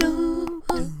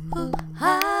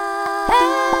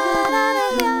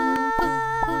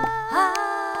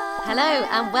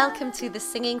and welcome to the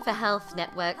Singing for Health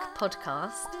Network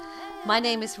podcast. My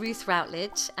name is Ruth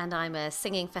and I'm a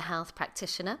Singing for Health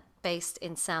practitioner based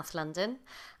in South London,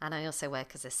 and I also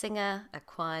work as a singer, a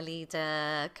choir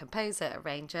leader, composer,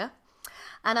 arranger.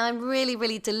 And I'm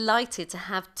really delighted to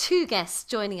have two guests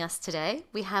joining us today.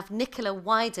 We have Nicola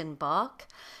Wydenbach,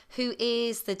 who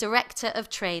is the Director of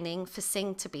Training for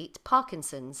Sing to Beat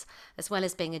Parkinson's, as well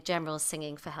as being a general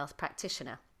Singing for Health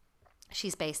practitioner.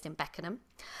 She's based in Beckenham.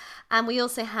 And we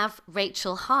also have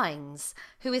Rachel Hynes,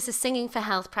 who is a Singing for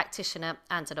Health practitioner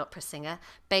and an opera singer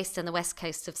based on the west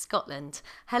coast of Scotland.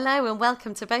 Hello and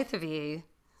welcome to both of you.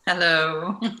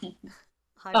 Hello.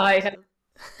 Hi.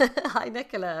 Hi,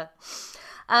 Nicola.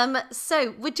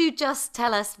 So would you just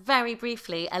tell us very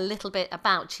briefly a little bit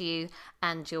about you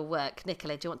and your work?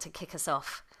 Nicola, do you want to kick us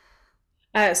off?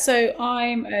 So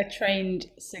I'm a trained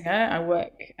singer.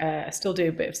 I still do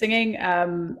a bit of singing,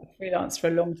 freelance for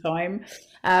a long time.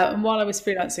 And while I was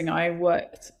freelancing, I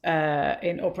worked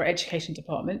in opera education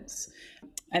departments.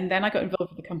 And then I got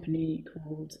involved with a company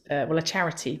called, a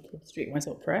charity called Streetwise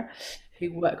Opera,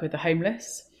 who work with the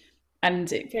homeless. And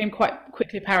it became quite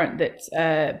quickly apparent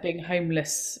that being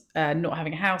homeless, not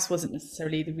having a house, wasn't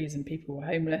necessarily the reason people were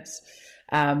homeless.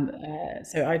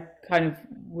 So I kind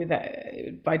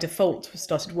of, by default,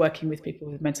 started working with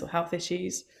people with mental health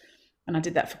issues, and I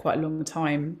did that for quite a long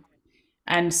time.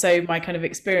 And so my kind of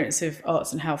experience of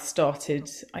arts and health started,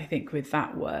 I think, with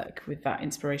that work, with that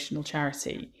inspirational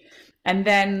charity. And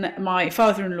then my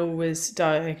father-in-law was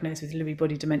diagnosed with Lewy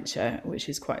body dementia, which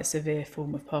is quite a severe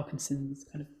form of Parkinson's,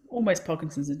 kind of almost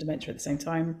Parkinson's and dementia at the same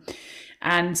time.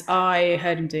 And I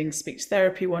heard him doing speech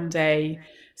therapy one day.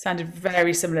 Sounded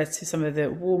very similar to some of the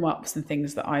warm-ups and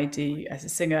things that I do as a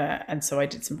singer. And so I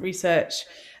did some research,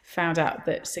 found out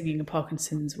that singing in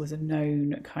Parkinson's was a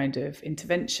known kind of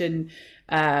intervention.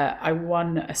 I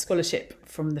won a scholarship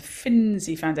from the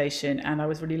Finzi Foundation, and I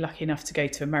was really lucky enough to go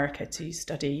to America to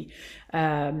study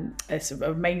a sort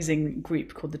of amazing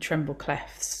group called the Tremble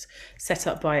Clefs, set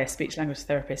up by a speech language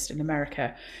therapist in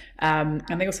America. And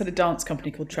they also had a dance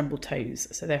company called Tremble Toes,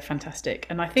 so they're fantastic.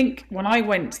 And I think when I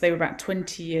went, they were about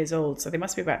 20 years old, so they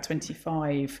must be about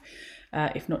 25,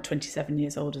 if not 27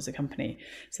 years old as a company.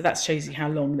 So that shows you how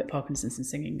long that Parkinson's and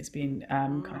singing has been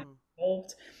kind of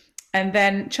involved. And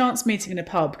then chance meeting in a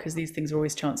pub, because these things are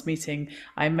always chance meeting.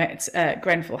 I met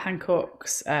Grenfell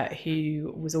Hancock's,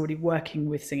 who was already working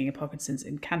with singing in Parkinson's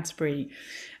in Canterbury,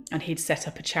 and he'd set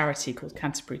up a charity called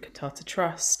Canterbury Cantata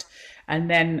Trust. And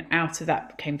then out of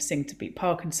that came Sing to Beat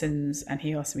Parkinson's, and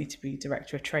he asked me to be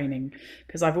director of training,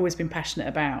 because I've always been passionate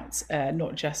about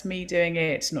not just me doing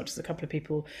it, not just a couple of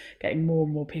people, getting more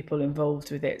and more people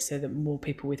involved with it so that more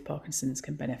people with Parkinson's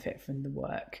can benefit from the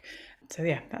work. So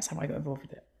yeah, that's how I got involved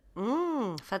with it.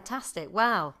 Fantastic.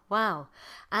 Wow.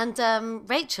 And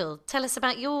Rachel, tell us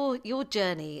about your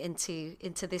journey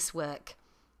into this work.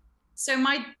 So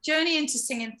my journey into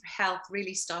Singing for Health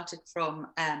really started from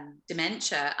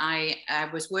dementia. I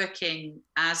was working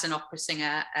as an opera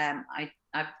singer. I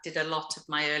did a lot of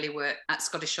my early work at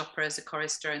Scottish Opera as a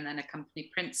chorister and then a company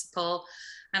principal.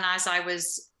 And as I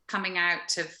was coming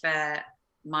out of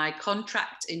my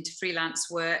contract into freelance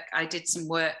work, I did some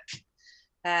work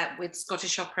with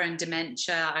Scottish Opera and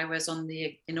dementia. I was on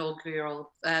the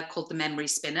inaugural called the Memory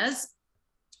Spinners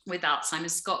with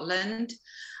Alzheimer's Scotland.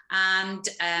 And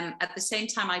at the same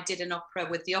time, I did an opera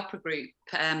with the opera group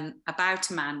about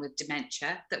a man with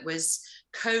dementia that was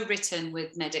co-written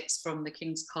with medics from the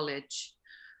King's College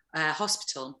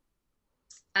Hospital.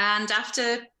 And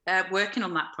after working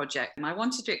on that project, I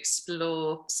wanted to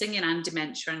explore singing and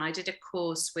dementia. And I did a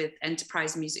course with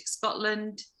Enterprise Music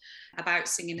Scotland about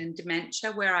singing and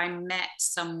dementia, where I met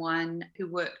someone who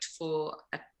worked for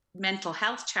a mental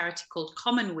health charity called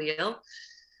Commonweal,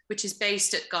 which is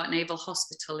based at Gartnavel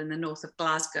Hospital in the north of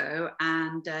Glasgow.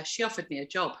 And she offered me a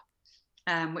job,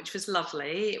 which was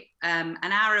lovely. An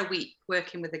hour a week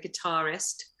working with a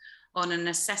guitarist on an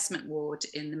assessment ward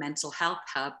in the mental health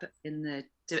hub in the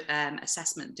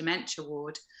assessment dementia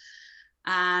ward.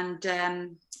 And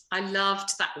I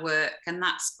loved that work, and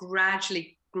that's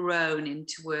gradually grown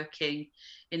into working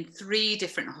in 3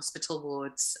 different hospital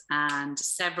wards and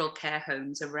several care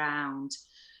homes around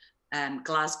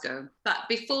Glasgow. But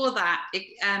before that,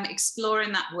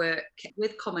 exploring that work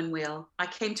with Commonweal, I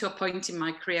came to a point in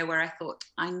my career where I thought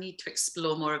I need to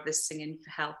explore more of this Singing for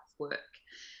Health work.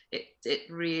 It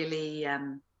really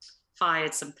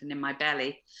fired something in my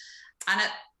belly. And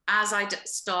as I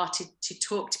started to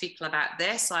talk to people about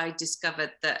this, I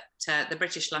discovered that the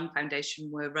British Lung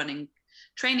Foundation were running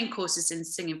training courses in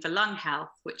singing for lung health,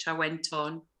 which I went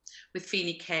on. with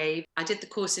Feeney Cave. I did the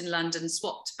course in London,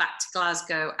 swapped back to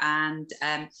Glasgow, and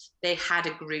they had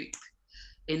a group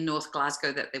in North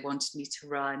Glasgow that they wanted me to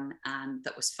run, and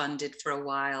that was funded for a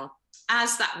while.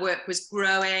 As that work was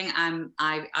growing,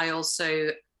 I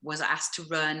also was asked to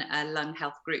run a lung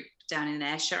health group down in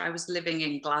Ayrshire. I was living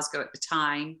in Glasgow at the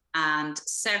time, and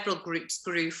several groups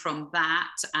grew from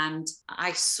that. And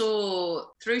I saw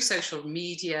through social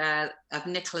media of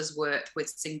Nicola's work with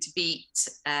Sing to Beat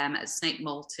at Snake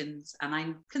Maltons, and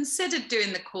I considered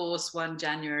doing the course one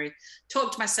January,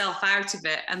 talked myself out of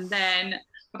it, and then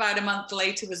about a month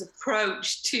later was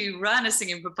approached to run a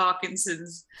Singing for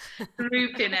Parkinson's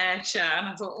group in Ayrshire, and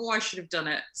I thought, I should have done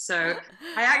it. So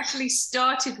I actually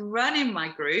started running my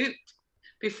group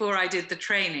before I did the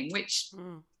training, which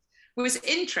was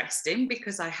interesting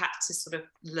because I had to sort of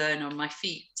learn on my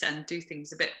feet and do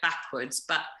things a bit backwards.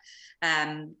 But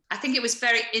I think it was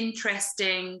very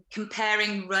interesting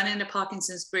comparing running a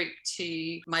Parkinson's group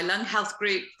to my lung health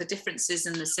group, the differences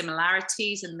and the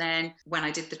similarities. And then when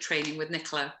I did the training with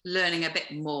Nicola, learning a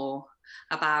bit more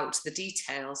about the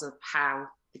details of how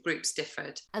the groups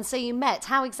differed. And so you met.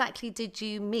 How exactly did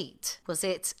you meet? Was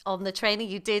it on the training?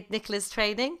 You did Nicola's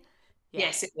training? Yeah.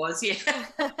 Yes, it was. Yeah.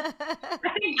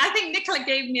 I think Nicola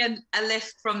gave me a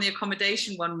lift from the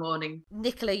accommodation one morning.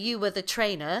 Nicola, you were the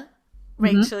trainer.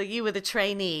 Rachel, you were the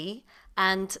trainee.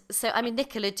 And so, I mean,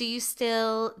 Nicola, do you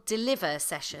still deliver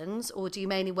sessions, or do you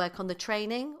mainly work on the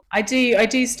training? I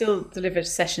do still deliver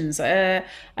sessions. I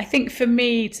think for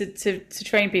me to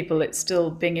train people, it's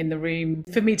still being in the room.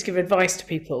 For me to give advice to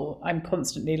people, I'm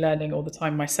constantly learning all the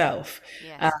time myself.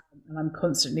 Yes. And I'm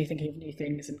constantly thinking of new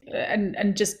things,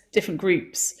 and just different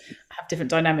groups have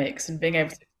different dynamics, and being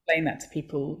able to explain that to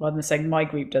people rather than saying my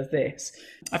group does this.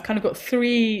 I've kind of got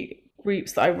 3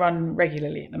 groups that I run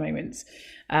regularly at the moment.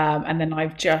 And then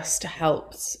I've just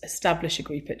helped establish a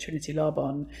group at Trinity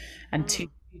Larbonne, and 2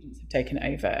 students have taken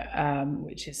it over,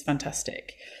 which is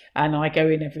fantastic. And I go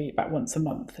in about once a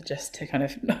month just to kind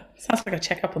of, sounds like I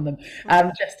check up on them,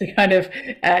 just to kind of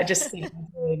just see how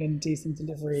they're doing and do some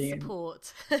delivery.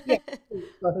 Support. Yeah,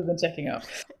 rather than checking up.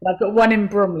 But I've got one in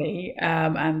Bromley,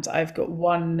 and I've got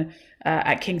one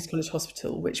at King's College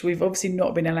Hospital, which we've obviously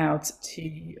not been allowed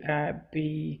to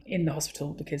be in the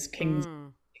hospital because King's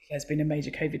has been a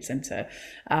major COVID centre.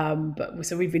 But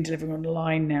so we've been delivering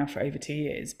online now for over 2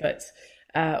 years, but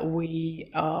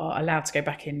we are allowed to go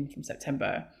back in from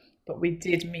September. But we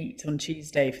did meet on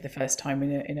Tuesday for the first time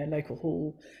in a local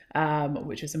hall,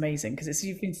 which was amazing because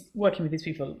you've been working with these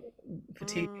people for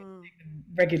 2 years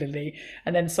regularly,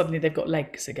 and then suddenly they've got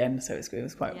legs again. So it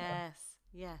was quite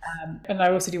yes. And I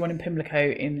also do one in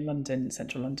Pimlico in London,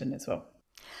 central London as well.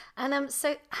 And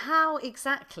so how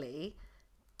exactly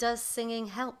does singing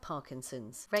help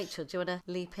Parkinson's? Rachel, do you want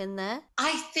to leap in there?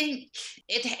 I think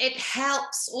it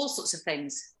helps all sorts of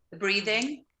things. The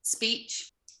breathing,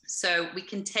 speech. So we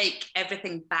can take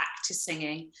everything back to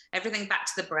singing, everything back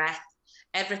to the breath,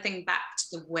 everything back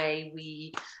to the way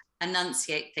we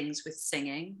enunciate things with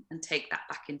singing and take that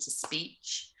back into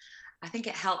speech. I think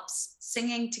it helps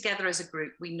singing together as a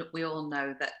group. We all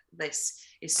know that this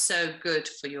is so good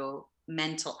for your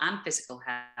mental and physical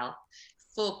health.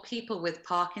 For people with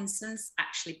Parkinson's,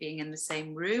 actually being in the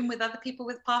same room with other people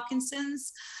with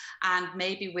Parkinson's, and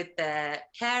maybe with their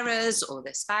carers or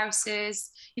their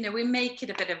spouses, we make it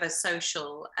a bit of a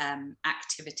social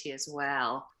activity as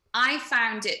well. I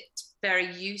found it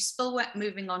very useful when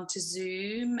moving on to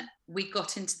Zoom. We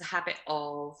got into the habit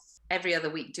of every other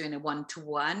week doing a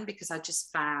one-to-one because I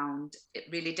just found it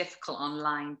really difficult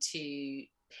online to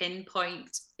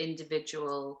pinpoint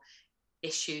individual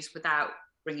issues without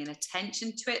bringing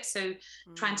attention to it. So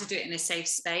trying to do it in a safe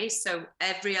space. So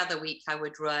every other week I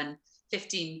would run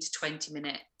 15 to 20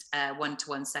 minute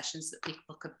one-to-one sessions that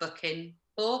people could book in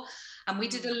for. And we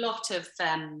did a lot of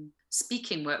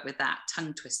speaking work with that,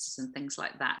 tongue twisters and things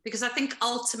like that. Because I think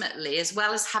ultimately, as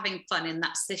well as having fun in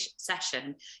that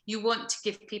session, you want to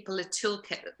give people a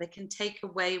toolkit that they can take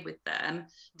away with them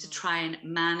to try and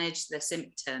manage their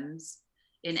symptoms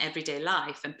in everyday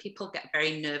life. And people get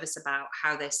very nervous about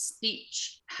how their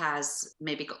speech has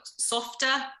maybe got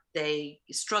softer. They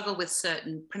struggle with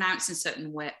pronouncing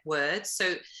certain words.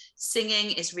 So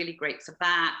singing is really great for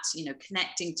that,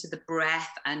 connecting to the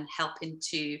breath and helping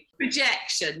to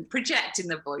project in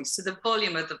the voice. So the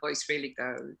volume of the voice really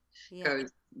goes. Do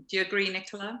you agree,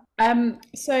 Nicola?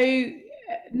 So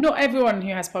not everyone who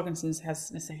has Parkinson's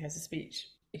necessarily has a speech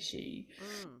issue.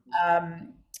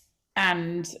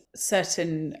 And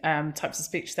certain types of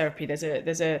speech therapy.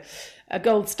 There's a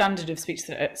gold standard of speech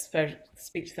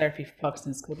therapy for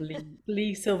Parkinson's called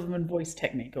Lee Silverman Voice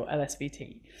Technique, or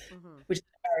LSVT, which is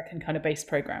American kind of based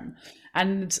program.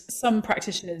 And some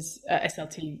practitioners,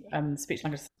 SLT, speech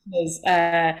language practitioners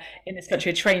in this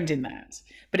country are trained in that.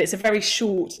 But it's a very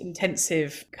short,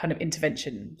 intensive kind of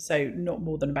intervention, so not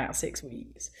more than about 6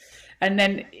 weeks. And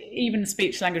then even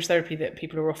speech language therapy that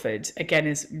people are offered, again,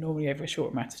 is normally over a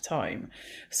short amount of time.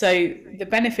 So the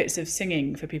benefits of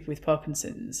singing for people with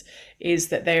Parkinson's is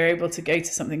that they're able to go to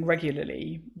something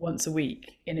regularly, once a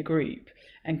week, in a group,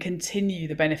 and continue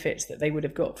the benefits that they would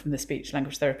have got from the speech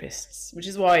language therapists, which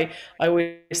is why I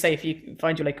always say if you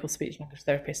find your local speech language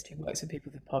therapist who works with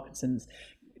people with Parkinson's,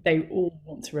 they all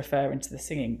want to refer into the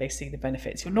singing. They see the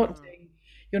benefits.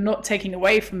 You're not taking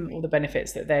away from all the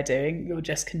benefits that they're doing. You're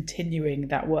just continuing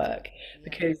that work,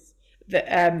 because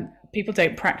people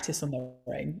don't practice on their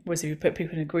own. Whereas if you put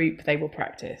people in a group, they will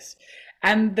practice.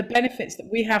 And the benefits that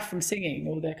we have from singing,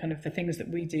 or the kind of the things that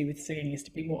we do with singing, is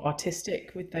to be more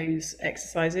artistic with those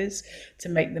exercises, to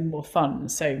make them more fun.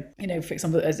 So, for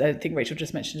example, as I think Rachel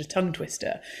just mentioned, a tongue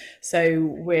twister. So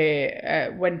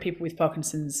when people with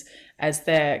Parkinson's, as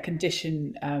their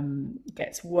condition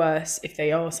gets worse, if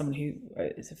they are someone who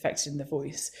is affected in the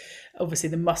voice, obviously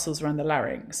the muscles around the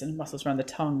larynx and the muscles around the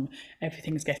tongue,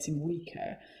 everything's getting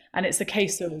weaker. And it's a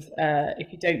case of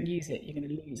if you don't use it, you're going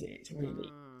to lose it, really.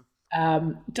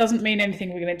 Doesn't mean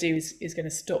anything we're going to do is going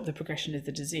to stop the progression of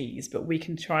the disease, but we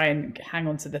can try and hang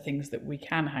on to the things that we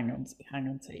can hang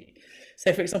on to.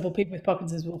 So, for example, people with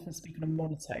Parkinson's will often speak on a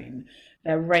monotone.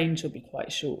 Their range will be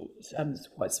quite short,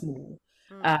 quite small.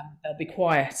 They'll be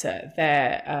quieter.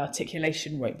 Their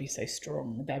articulation won't be so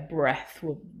strong. Their breath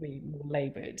will be more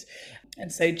laboured. And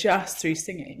so just through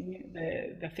singing,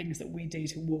 the things that we do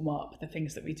to warm up, the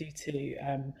things that we do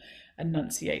to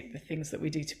enunciate, the things that we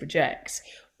do to project,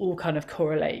 all kind of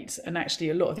correlate. And actually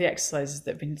a lot of the exercises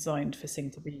that have been designed for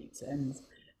Sing to Beat, and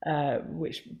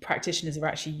which practitioners are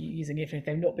actually using, even if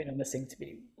they've not been on the Sing to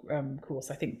Beat course,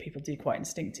 I think people do quite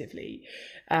instinctively,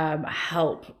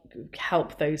 help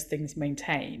those things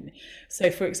maintain. So,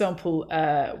 for example,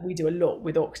 we do a lot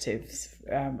with octaves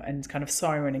and kind of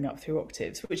sirening up through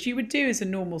octaves, which you would do as a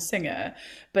normal singer.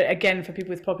 But again, for people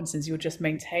with Parkinson's, you're just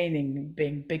maintaining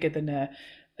being bigger than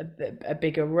a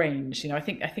bigger range. I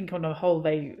think on the whole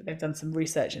they've done some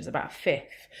research and it's about a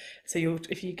fifth. So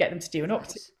if you get them to do an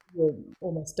octave, you're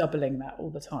almost doubling that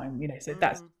all the time. So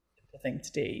that's the thing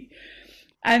to do.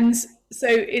 And so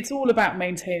it's all about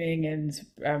maintaining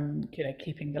and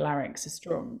keeping the larynx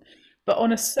strong. But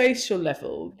on a social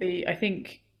level, I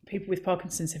think people with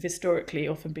Parkinson's have historically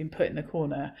often been put in the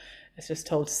corner. It's just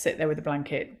told to sit there with a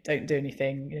blanket, don't do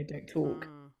anything, don't talk.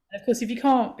 And of course, if you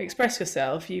can't express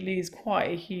yourself, you lose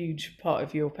quite a huge part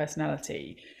of your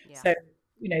personality. Yeah. So,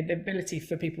 the ability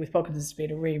for people with Parkinson's to be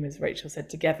in a room, as Rachel said,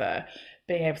 together,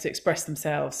 being able to express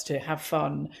themselves, to have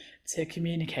fun, to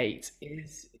communicate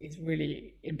is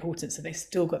really important. So they've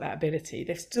still got that ability.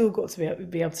 They've still got to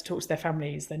be able to talk to their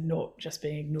families. They're not just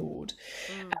being ignored.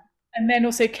 And then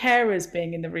also carers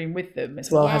being in the room with them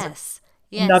as well.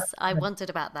 Yes, I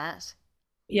wondered about that.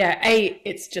 Yeah,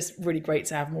 it's just really great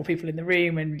to have more people in the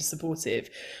room and supportive.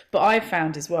 But I've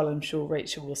found as well, I'm sure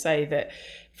Rachel will say, that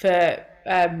for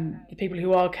the people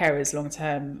who are carers long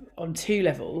term, on 2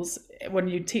 levels, when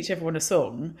you teach everyone a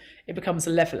song, it becomes a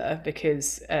leveler,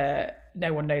 because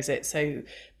no one knows it. So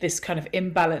this kind of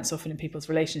imbalance often in people's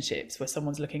relationships, where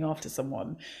someone's looking after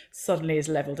someone, suddenly is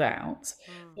leveled out.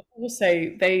 But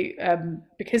also they,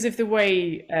 because of the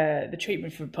way the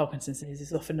treatment for Parkinson's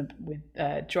is often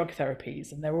with drug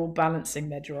therapies, and they're all balancing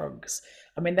their drugs.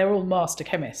 I mean, they're all master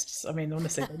chemists. I mean,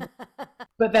 honestly,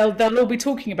 but they'll all be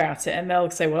talking about it, and they'll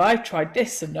say, well, I've tried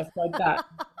this and I've tried that.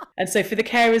 And so for the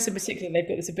carers in particular, they've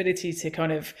got this ability to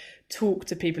kind of talk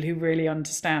to people who really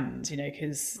understand,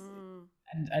 because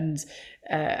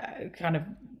kind of,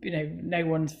 no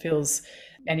one feels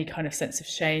any kind of sense of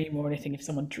shame or anything if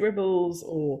someone dribbles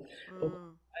or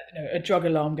a drug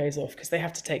alarm goes off, because they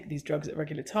have to take these drugs at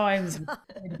regular times, and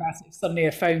if suddenly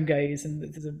a phone goes and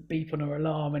there's a beep on or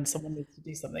alarm and someone needs to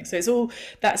do something. So it's all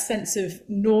that sense of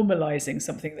normalizing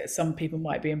something that some people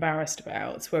might be embarrassed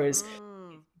about, whereas it's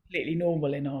completely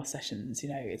normal in our sessions,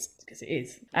 it's because it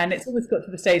is. And it's always got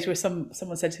to the stage where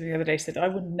someone said to me the other day, said, I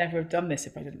would never have done this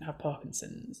if I didn't have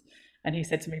Parkinson's. And he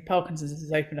said to me, Parkinson's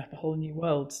has opened up a whole new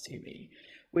world to me,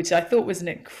 which I thought was an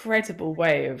incredible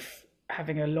way of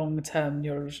having a long-term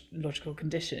neurological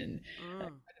condition, an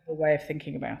incredible way of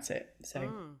thinking about it.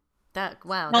 So that's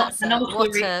what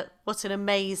an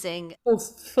amazing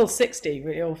full 60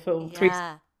 really, or full 3.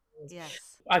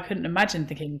 Yes, I couldn't imagine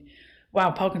thinking,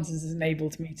 wow, Parkinson's has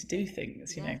enabled me to do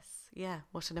things. Yeah,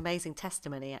 what an amazing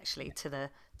testimony actually to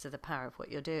the power of what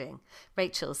you're doing.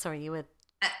 Rachel, sorry, you were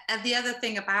the other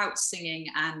thing about singing,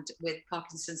 and with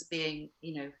Parkinson's being,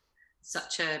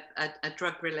 such a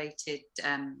drug-related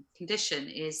condition,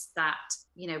 is that,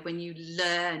 when you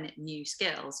learn new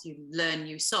skills, you learn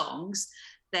new songs,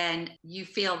 then you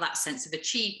feel that sense of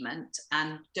achievement,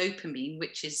 and dopamine,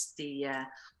 which is the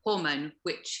hormone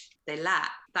which they lack,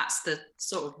 that's the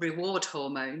sort of reward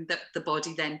hormone that the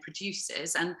body then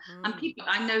produces. And people,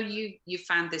 I know you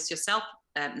found this yourself,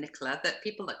 Nicola, that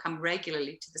people that come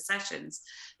regularly to the sessions,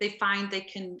 they find they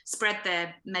can spread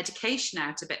their medication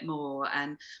out a bit more,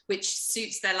 and which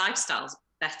suits their lifestyles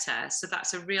better. So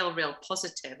that's a real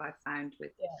positive I found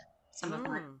with some of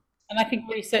my. And I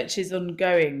think research is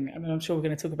ongoing. I mean, I'm sure we're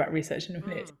going to talk about research in a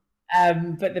minute.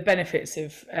 But the benefits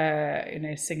of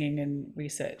singing and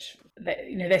research,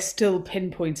 they're still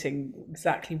pinpointing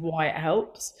exactly why it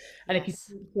helps. And if you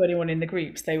talk to anyone in the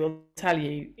groups, they will tell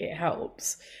you it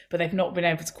helps, but they've not been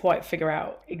able to quite figure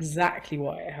out exactly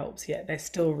why it helps yet. They're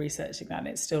still researching that, and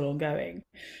it's still ongoing.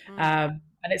 And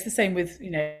it's the same with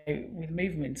with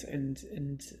movement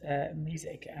and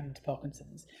music and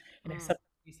Parkinson's. Some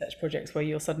research projects where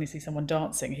you'll suddenly see someone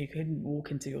dancing who couldn't walk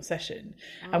into your session,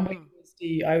 and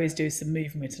I always do some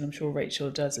movement, and I'm sure Rachel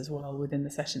does as well within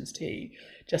the sessions too,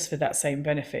 just for that same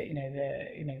benefit.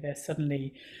 They're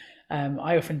suddenly.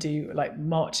 I often do like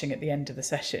marching at the end of the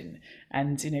session,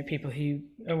 and people who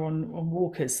are on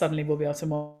walkers suddenly will be able to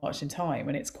march in time,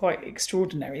 and it's quite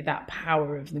extraordinary, that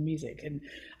power of the music. And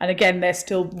again, they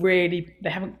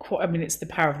haven't quite. I mean, it's the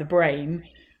power of the brain,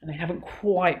 and they haven't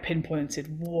quite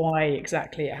pinpointed why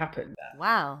exactly it happened.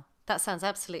 Wow. That sounds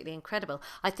absolutely incredible.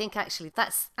 I think that's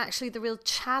the real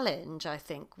challenge, I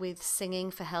think, with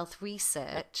Singing for Health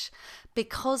research,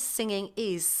 because singing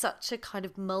is such a kind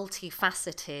of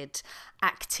multifaceted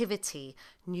activity,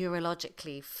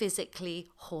 neurologically, physically,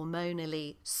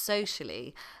 hormonally,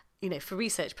 socially. For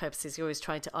research purposes, you're always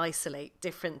trying to isolate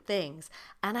different things.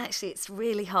 And actually, it's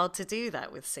really hard to do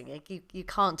that with singing. You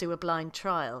can't do a blind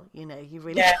trial, you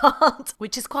really can't,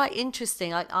 which is quite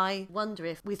interesting. I wonder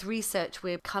if with research,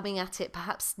 we're coming at it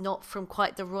perhaps not from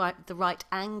quite the right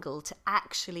angle to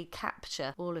actually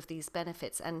capture all of these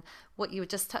benefits. And what you were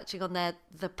just touching on there,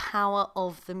 the power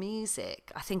of the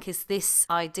music, I think, is this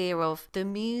idea of the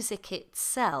music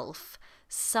itself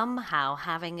somehow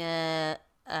having a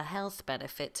health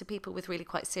benefit to people with really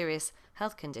quite serious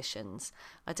health conditions.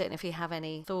 I don't know if you have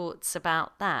any thoughts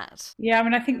about that. Yeah, I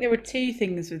mean, I think there were two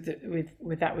things with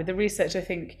the research. I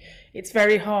think it's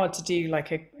very hard to do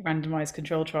like a randomized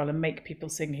control trial and make people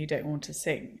sing who don't want to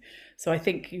sing. So I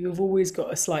think you've always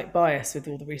got a slight bias with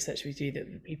all the research we do,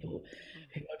 that the people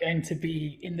who are going to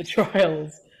be in the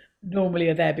trials normally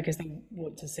are there because they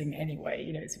want to sing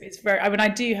anyway. It's very. I mean, I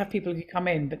do have people who come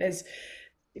in, but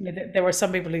there were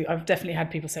some people who I've definitely had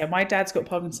people say, my dad's got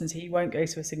Parkinson's, he won't go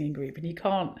to a singing group, and you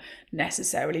can't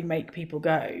necessarily make people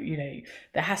go.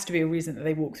 There has to be a reason that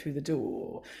they walk through the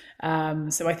door.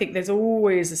 So I think there's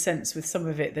always a sense with some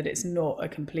of it that it's not a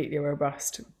completely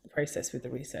robust process with the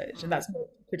research, and that's not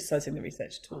criticising the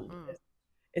research at all.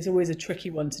 It's always a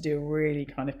tricky one to do a really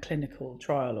kind of clinical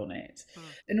trial on it.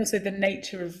 And also the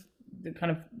nature of the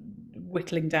kind of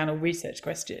whittling down a research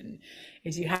question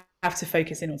is you have to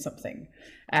focus in on something,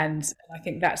 and I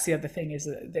think that's the other thing, is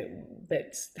that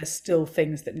there's still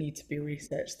things that need to be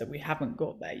researched that we haven't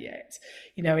got there yet,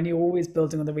 and you're always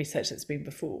building on the research that's been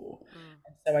before.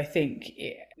 And so I think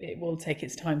it will take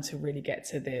its time to really get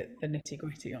to the nitty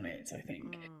gritty on it, I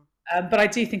think. But I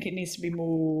do think it needs to be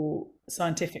more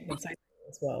scientific than scientific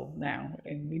as well now,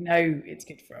 and we know it's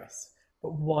good for us,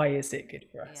 but why is it good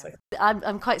for us? Yeah.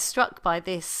 I'm quite struck by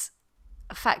this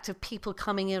fact of people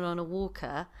coming in on a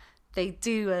walker. They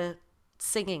do a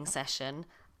singing session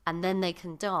and then they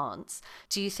can dance.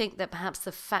 Do you think that perhaps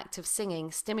the fact of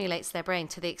singing stimulates their brain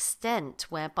to the extent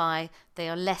whereby they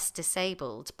are less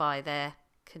disabled by their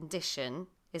condition?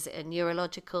 Is it a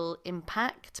neurological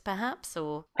impact perhaps?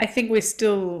 Or I think we're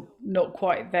still not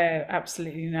quite there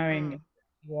absolutely knowing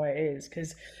why it is,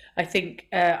 because I think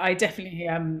I definitely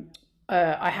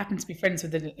I happen to be friends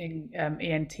with an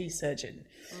ENT surgeon,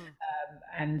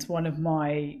 and one of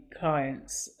my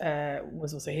clients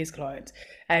was also his client.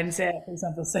 And for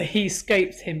example, so he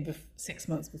scoped him 6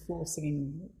 months before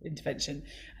singing intervention,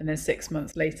 and then 6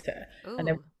 months later,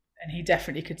 and he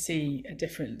definitely could see a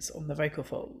difference on the vocal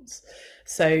folds.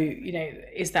 So,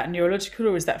 is that neurological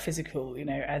or is that physical?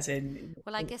 As in.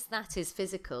 Well, I guess that is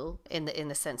physical in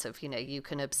the sense of you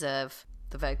can observe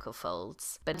the vocal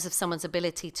folds, but of someone's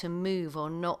ability to move or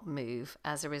not move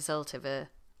as a result of a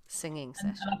singing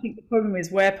session. And I think the problem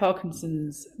is where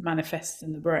Parkinson's manifests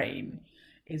in the brain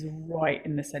is right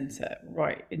in the centre,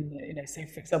 right in the, so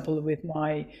for example, with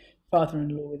my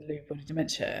father-in-law with Lewy body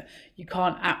dementia, you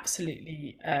can't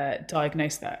absolutely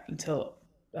diagnose that until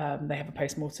they have a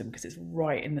post-mortem, because it's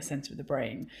right in the centre of the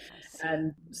brain.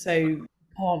 And so you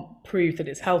can't prove that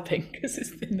it's helping because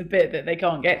it's in the bit that they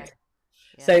can't get to.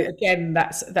 Yeah. So again,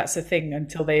 that's a thing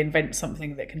until they invent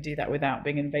something that can do that without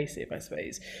being invasive, I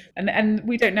suppose. And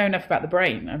we don't know enough about the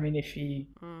brain. I mean, if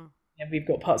we've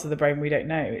got parts of the brain we don't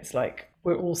know. It's like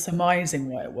we're all surmising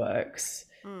why it works.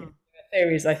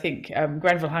 Theories, I think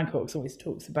Grenville Hancock always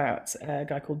talks about a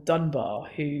guy called Dunbar,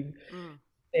 who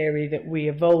theory that we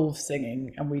evolve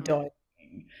singing and we die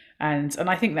singing. And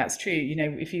I think that's true.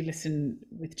 If you listen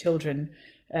with children,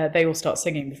 they all start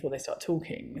singing before they start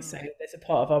talking. So there's a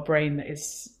part of our brain that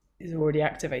is already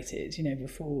activated,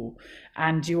 before.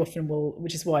 And you often will,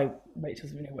 which is why Rachel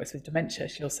works with dementia.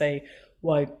 She'll say,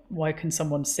 why can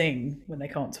someone sing when they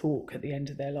can't talk at the end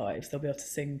of their lives? They'll be able to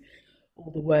sing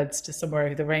all the words to Somewhere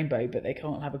Over the Rainbow, but they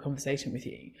can't have a conversation with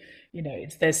you.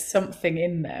 There's something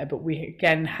in there, but we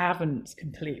again haven't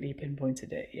completely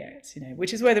pinpointed it yet.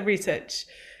 Which is where the research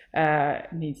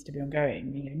needs to be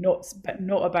ongoing.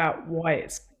 Not about why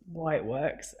it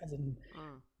works, as in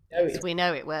we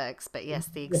know it works, but yes,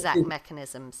 the exact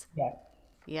mechanisms.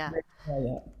 Yeah.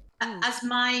 As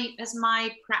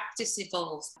my practice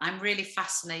evolves, I'm really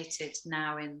fascinated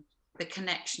now in the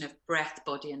connection of breath,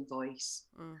 body, and voice.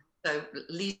 So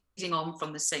leading on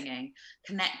from the singing,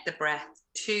 connect the breath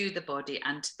to the body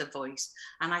and to the voice.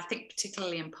 And I think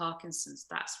particularly in Parkinson's,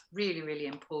 that's really, really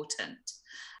important.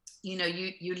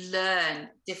 You learn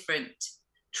different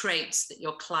traits that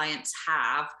your clients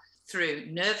have through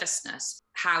nervousness,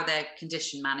 how their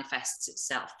condition manifests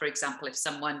itself. For example, if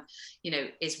someone,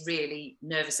 is really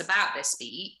nervous about their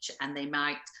speech and they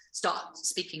might start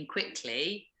speaking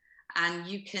quickly, and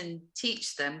you can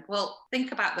teach them, well,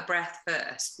 think about the breath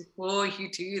first before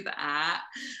you do that.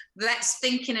 Let's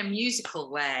think in a musical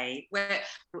way, where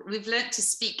we've learned to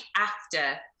speak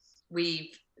after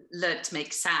we've learned to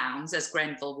make sounds, as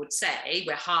Grenville would say.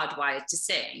 We're hardwired to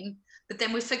sing, but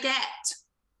then we forget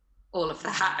all of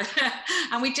that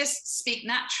and we just speak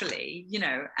naturally,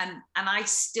 and I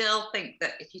still think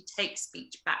that if you take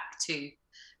speech back to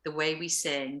the way we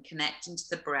sing, connecting to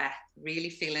the breath,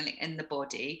 really feeling it in the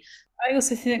body. I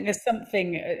also think there's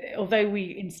something, although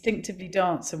we instinctively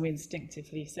dance and we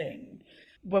instinctively sing,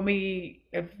 when we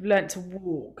have learnt to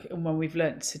walk and when we've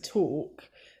learnt to talk,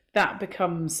 that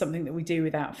becomes something that we do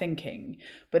without thinking.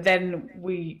 But then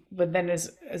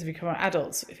as we become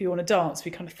adults, if you want to dance,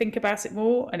 we kind of think about it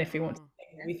more, and if we want to sing,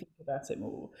 we think about it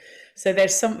more. So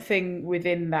there's something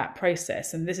within that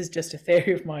process, and this is just a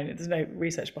theory of mine. There's no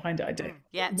research behind it. I don't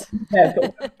yet.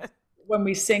 But when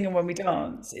we sing and when we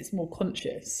dance, it's more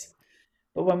conscious.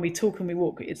 But when we talk and we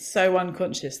walk, it's so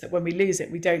unconscious that when we lose it,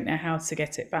 we don't know how to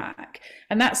get it back.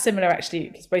 And that's similar, actually,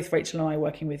 because both Rachel and I are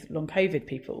working with long COVID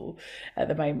people at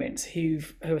the moment who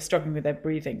are struggling with their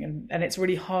breathing. And it's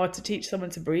really hard to teach someone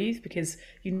to breathe because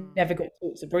you never got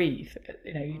taught to breathe.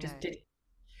 You just did.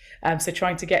 So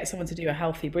trying to get someone to do a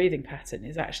healthy breathing pattern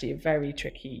is actually a very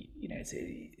tricky,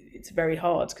 it's very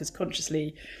hard because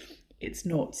consciously it's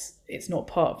not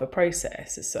part of a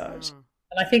process as such.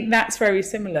 And I think that's very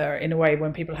similar in a way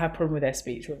when people have a problem with their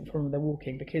speech or a problem with their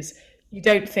walking, because you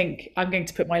don't think, I'm going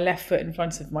to put my left foot in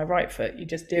front of my right foot. You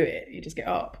just do it. You just get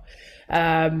up.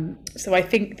 So I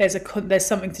think there's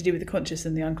something to do with the conscious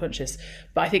and the unconscious.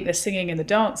 But I think the singing and the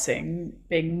dancing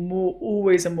being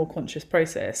always a more conscious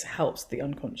process helps the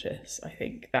unconscious. I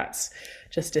think that's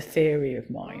just a theory of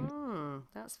mine.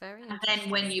 That's very interesting. And then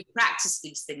when you practice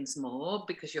these things more,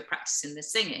 because you're practicing the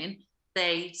singing,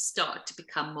 they start to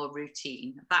become more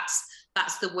routine.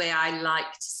 That's the way I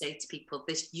like to say to people,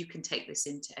 this, you can take this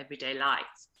into everyday life.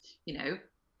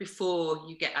 Before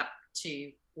you get up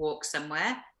to walk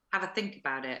somewhere, have a think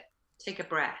about it, take a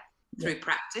breath. Through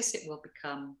practice, it will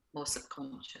become more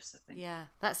subconscious, I think. Yeah,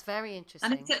 that's very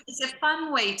interesting. And it's a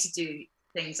fun way to do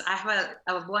things. I have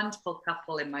a wonderful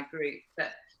couple in my group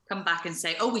that come back and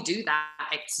say, oh, we do that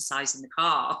exercise in the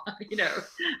car,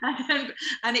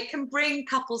 and it can bring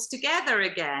couples together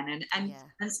again. And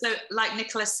so, like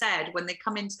Nicola said, when they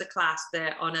come into the class,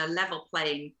 they're on a level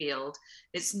playing field.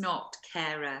 It's not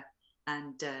carer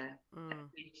and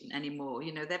anymore.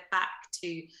 They're back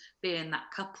to being that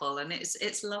couple, and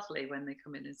it's lovely when they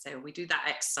come in and say, oh, we do that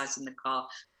exercise in the car.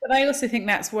 But I also think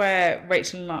that's where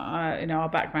Rachel and I, our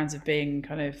backgrounds of being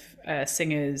kind of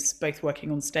singers, both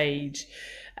working on stage,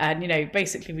 and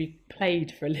basically we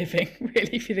played for a living.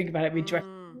 Really, if you think about it, we dressed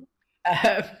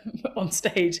on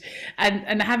stage,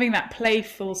 and having that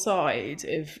playful side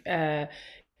of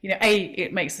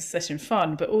it makes the session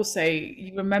fun, but also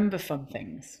you remember fun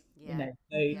things.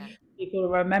 people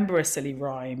remember a silly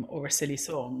rhyme or a silly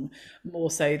song more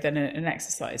so than an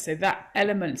exercise. So that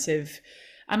element of,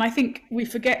 and I think we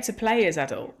forget to play as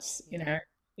adults. I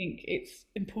think it's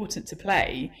important to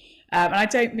play, and I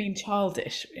don't mean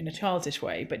childish in a childish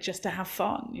way, but just to have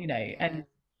fun.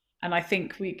 And I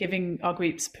think we're giving our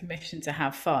groups permission to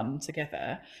have fun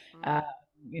together. Uh,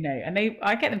 and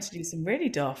I get them to do some really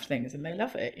daft things, and they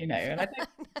love it. And I don't.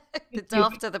 The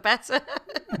dafter, the better.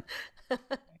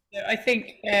 I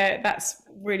think that's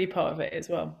really part of it as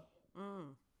well.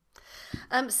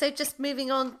 So just moving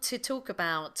on to talk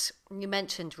about, you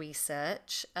mentioned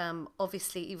research.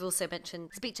 Obviously, you've also mentioned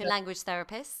speech and language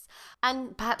therapists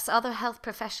and perhaps other health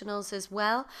professionals as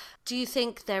well. Do you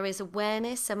think there is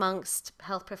awareness amongst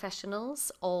health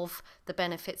professionals of the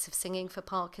benefits of singing for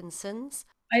Parkinson's?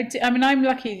 I mean, I'm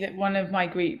lucky that one of my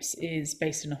groups is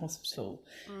based in a hospital.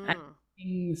 And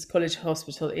King's College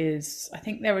Hospital is, I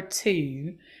think there are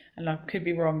two, and I could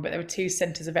be wrong, but there are two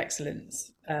centres of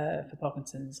excellence for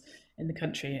Parkinson's in the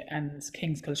country, and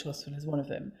King's College Hospital is one of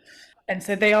them. And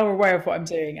so they are aware of what I'm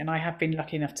doing, and I have been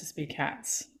lucky enough to speak at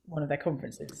one of their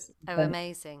conferences. Oh,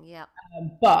 amazing, yeah.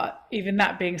 But even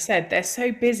that being said, they're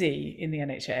so busy in the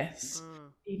NHS,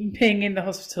 even being in the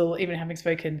hospital, even having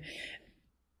spoken,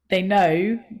 they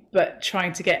know, but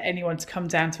trying to get anyone to come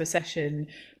down to a session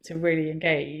to really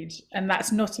engage. And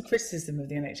that's not a criticism of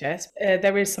the NHS.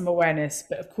 There is some awareness,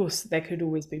 but of course there could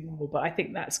always be more. But I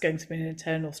think that's going to be an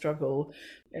internal struggle.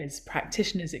 As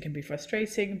practitioners, it can be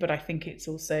frustrating, but I think it's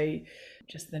also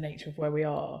just the nature of where we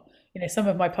are. Some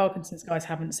of my Parkinson's guys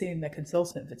haven't seen their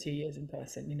consultant for 2 years in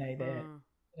person.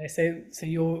 So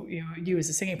you as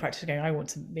a singing practitioner going, I want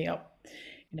to meet up.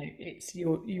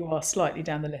 You are slightly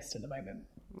down the list at the moment.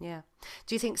 Yeah.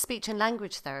 Do you think speech and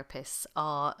language therapists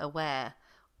are aware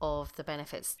of the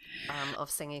benefits of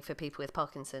singing for people with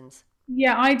Parkinson's?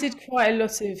 Yeah, I did quite a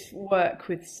lot of work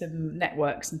with some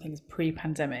networks and things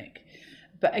pre-pandemic.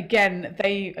 But again,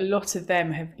 a lot of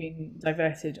them have been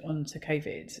diverted onto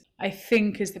COVID. I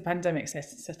think as the pandemic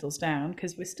settles down,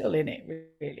 because we're still in it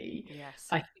really, yes,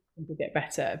 I think things will get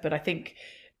better. But I think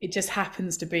it just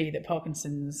happens to be that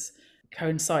Parkinson's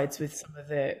coincides with some of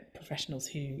the professionals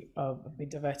who have been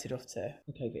diverted off to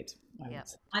COVID.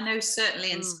 I know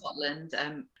certainly in Scotland,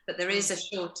 but there is a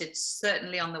shortage,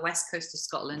 certainly on the west coast of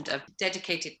Scotland, of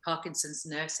dedicated Parkinson's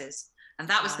nurses. And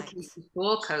that was the case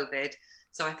before COVID.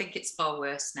 So I think it's far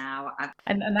worse now.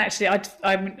 And actually,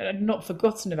 I'm not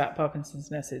forgotten about Parkinson's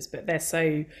nurses, but they're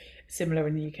so similar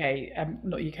in the UK,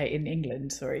 not UK, in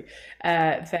England, sorry.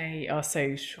 They are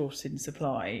so short in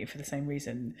supply for the same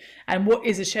reason. And what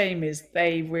is a shame is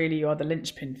they really are the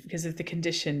linchpin because of the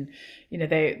condition.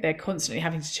 They're constantly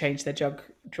having to change their drug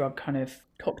kind of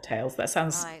cocktails. That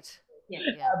sounds... Right.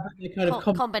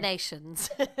 Combinations.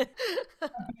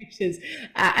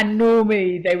 And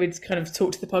normally they would kind of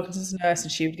talk to the Parkinson's nurse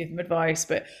and she would give them advice,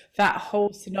 but that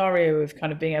whole scenario of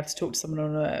kind of being able to talk to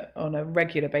someone on a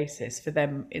regular basis for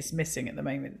them is missing at the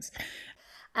moment.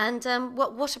 And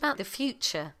what about the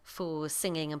future for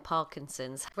singing and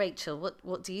Parkinson's? Rachel,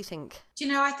 what do you think?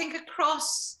 I think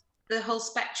across the whole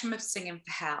spectrum of singing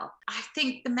for health, I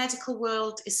think the medical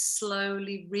world is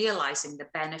slowly realizing the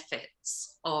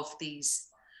benefits of these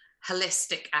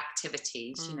holistic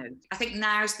activities. I think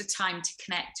now's the time to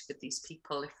connect with these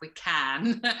people if we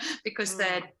can, because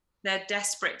they're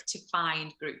desperate to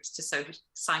find groups to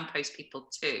signpost people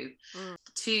to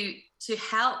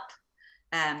help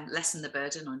lessen the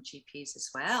burden on GPs as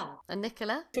well. And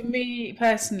Nicola? For me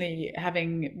personally,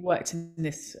 having worked in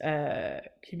this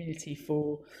community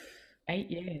for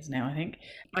 8 years now, I think,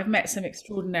 I've met some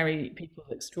extraordinary people,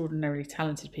 extraordinarily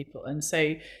talented people. And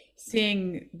so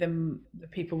seeing the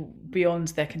people beyond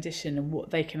their condition and what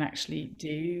they can actually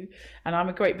do. And I'm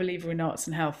a great believer in arts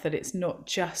and health, that it's not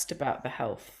just about the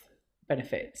health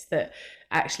benefits, that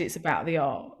actually it's about the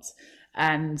art.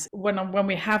 And when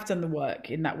we have done the work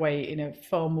in that way, in a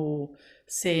far more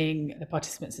seeing the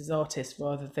participants as artists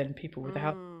rather than people with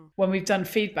health, when we've done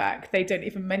feedback, they don't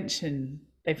even mention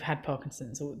they've had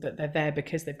Parkinson's or that they're there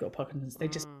because they've got Parkinson's. They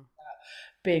just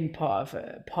being part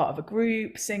of a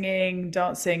group, singing,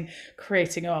 dancing,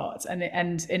 creating art, and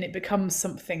it becomes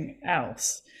something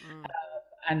else.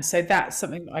 And so that's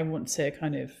something I want to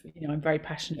kind of, I'm very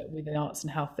passionate within arts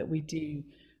and health that we do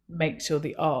make sure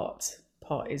the art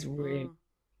part is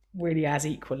really as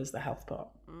equal as the health part.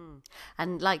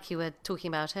 And like you were talking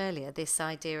about earlier, this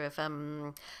idea of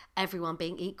everyone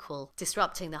being equal,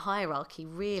 disrupting the hierarchy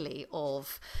really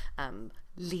of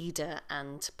leader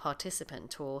and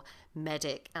participant, or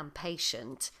medic and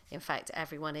patient. In fact,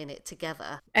 everyone in it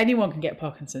together. Anyone can get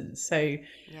Parkinson's. So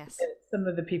yes. some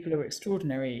of the people are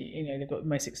extraordinary. They've got the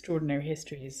most extraordinary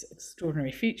histories,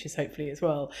 extraordinary futures, hopefully as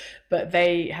well. But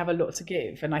they have a lot to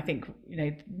give, and I think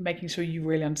making sure you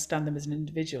really understand them as an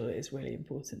individual is really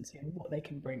important. What they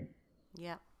can bring.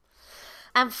 Yeah.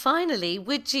 And finally,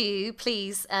 would you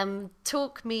please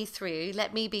talk me through?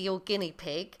 Let me be your guinea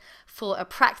pig for a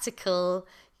practical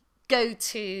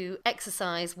go-to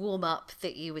exercise warm-up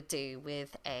that you would do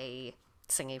with a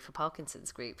Singing for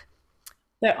Parkinson's group.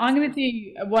 So I'm going to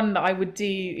do one that I would do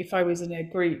if I was in a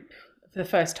group for the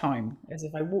first time, as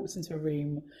if I walked into a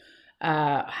room.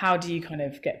 How do you kind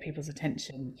of get people's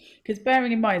attention? Because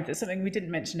bearing in mind that something we didn't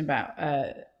mention about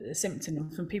the symptom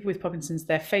from people with Parkinson's,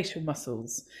 their facial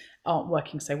muscles aren't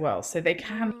working so well, so they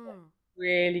can be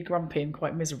really grumpy and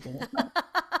quite miserable.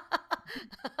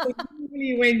 So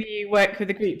usually when you work with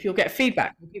a group, you'll get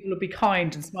feedback. People will be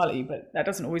kind and smile at you, but that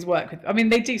doesn't always work.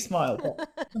 They do smile, but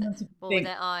sometimes or with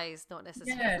their eyes, not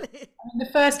necessarily. Yeah. The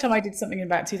first time I did something in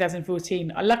about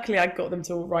 2014, luckily I got them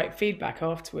to write feedback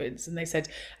afterwards, and they said,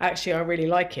 actually, I really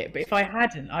like it. But if I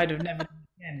hadn't, I'd have never done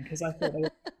it again, because I thought they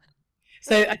were...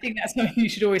 So I think that's something you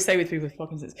should always say with people with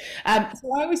Parkinson's.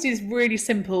 So I always do this really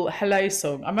simple hello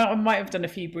song. I might have done a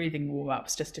few breathing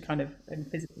warm-ups just to kind of, in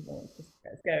physical warm-ups, just to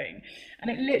get us going. And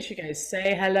it literally goes,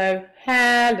 say hello,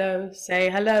 hello,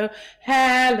 say hello,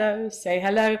 hello, say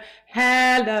hello,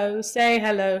 hello, say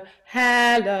hello,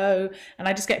 hello. And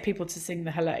I just get people to sing the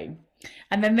hello.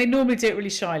 And then they normally do it really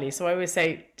shyly. So I always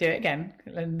say, do it again,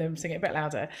 and them sing it a bit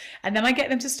louder. And then I get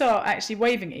them to start actually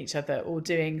waving at each other, or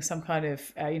doing some kind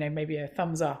of, maybe a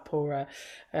thumbs up or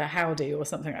a howdy or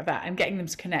something like that, and getting them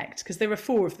to connect, because there are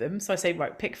 4 of them. So I say,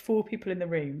 right, pick 4 people in the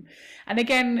room. And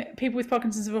again, people with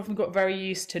Parkinson's have often got very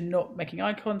used to not making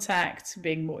eye contact,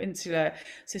 being more insular.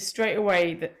 So straight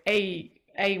away,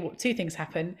 what 2 things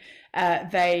happen.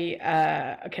 They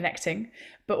are connecting,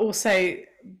 but also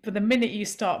for the minute you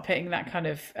start putting that kind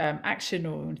of action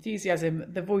or enthusiasm,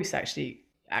 the voice actually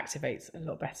activates a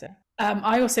lot better.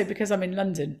 I also, because I'm in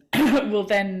London, will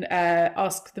then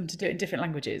ask them to do it in different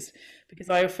languages,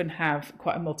 because I often have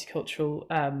quite a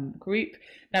multicultural group.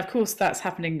 Now, of course, that's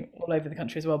happening all over the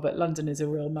country as well, but London is a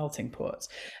real melting pot.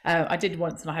 I did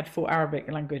once, and I had 4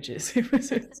 Arabic languages. It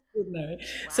was extraordinary.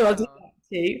 Wow. So I'll do that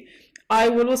too. I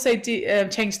will also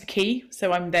change the key. So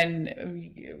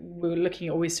we're looking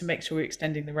always to make sure we're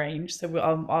extending the range. So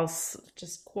I'll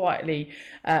just quietly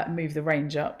move the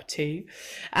range up too.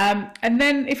 And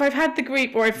then if I've had the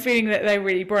group, or I'm feeling that they're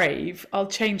really brave, I'll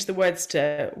change the words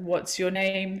to what's your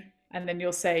name? And then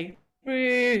you'll say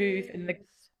Ruth. And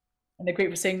the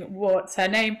group will sing, what's her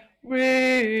name?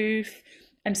 Ruth.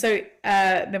 And so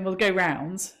then we'll go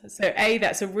rounds. So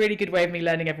that's a really good way of me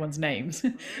learning everyone's names.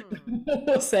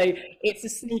 Also, it's a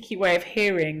sneaky way of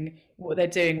hearing what they're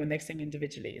doing when they sing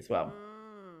individually as well.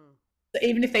 So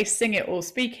even if they sing it or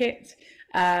speak it,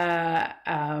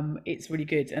 it's really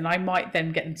good. And I might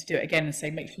then get them to do it again and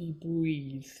say, make sure you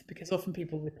breathe, because often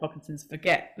people with Parkinson's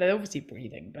forget. They're obviously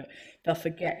breathing, but they'll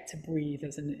forget to breathe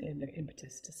as an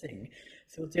impetus to sing.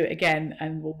 So we'll do it again,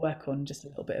 and we'll work on just a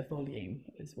little bit of volume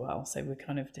as well. So we're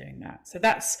kind of doing that. So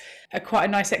that's quite a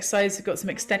nice exercise. We've got some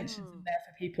extensions in there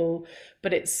for people,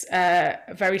 but it's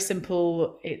very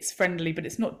simple. It's friendly, but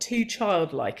it's not too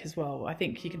childlike as well. I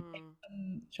think you can take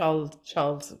some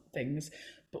child things,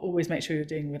 but always make sure you're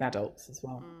doing with adults as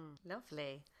well.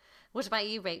 Lovely. What about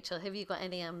you, Rachel? Have you got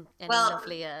any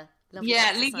lovely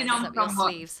leading on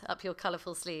from up your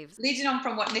colourful sleeves? Leading on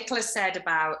from what Nicola said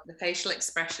about the facial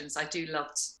expressions, I do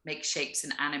love to make shapes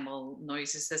and animal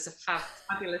noises. There's a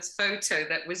fabulous photo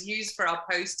that was used for our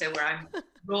poster where I'm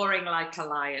roaring like a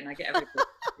lion. I get everybody.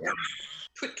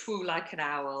 Twit-twoo like an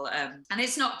owl, and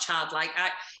it's not childlike,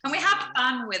 and we have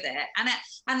fun with it,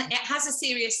 and it has a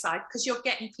serious side, because you're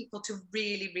getting people to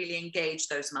really, really engage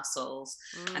those muscles.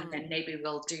 And then maybe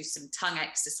we'll do some tongue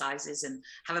exercises and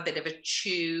have a bit of a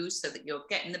chew, so that you're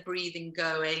getting the breathing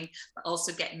going, but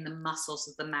also getting the muscles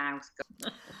of the mouth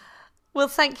going. Well,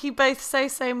 thank you both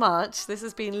so much. This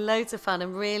has been loads of fun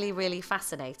and really, really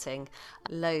fascinating.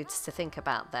 Loads to think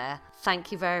about there.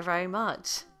 Thank you very, very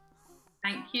much.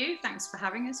 Thank you. Thanks for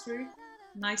having us, Ruth.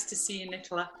 Nice to see you,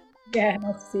 Nicola. Yeah,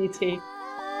 nice to see you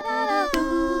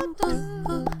too.